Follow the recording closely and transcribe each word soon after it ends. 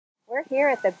We're here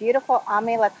at the beautiful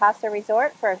Ami La Casa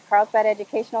Resort for Carlsbad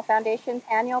Educational Foundation's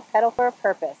annual Pedal for a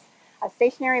Purpose, a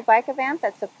stationary bike event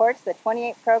that supports the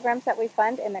 28 programs that we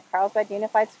fund in the Carlsbad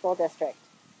Unified School District.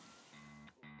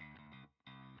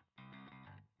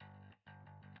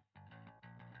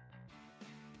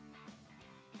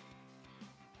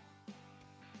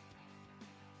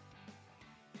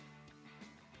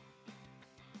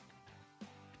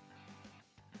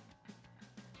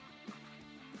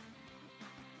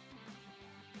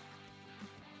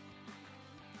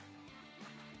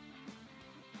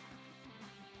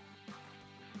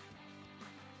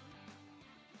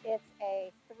 It's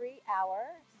a 3-hour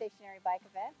stationary bike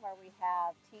event where we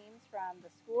have teams from the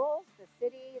schools, the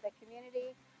city, the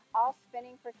community, all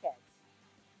spinning for kids.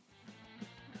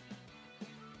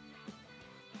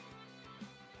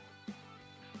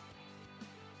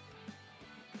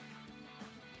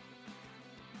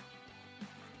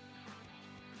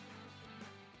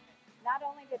 Not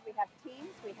only did we have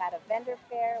teams, we had a vendor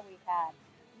fair, we had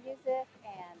music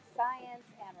and science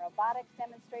and robotics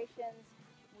demonstrations,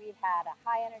 we had a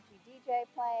high energy DJ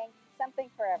playing, something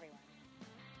for everyone.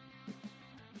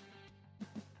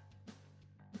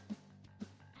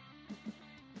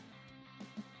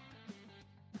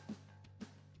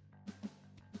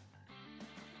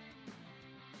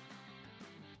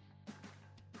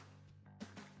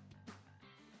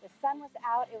 The sun was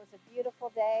out, it was a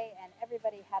beautiful day, and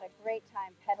everybody had a great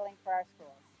time pedaling for our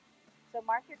schools. So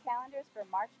mark your calendars for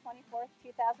March 24th,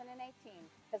 2018,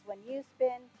 because when you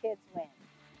spin, kids win.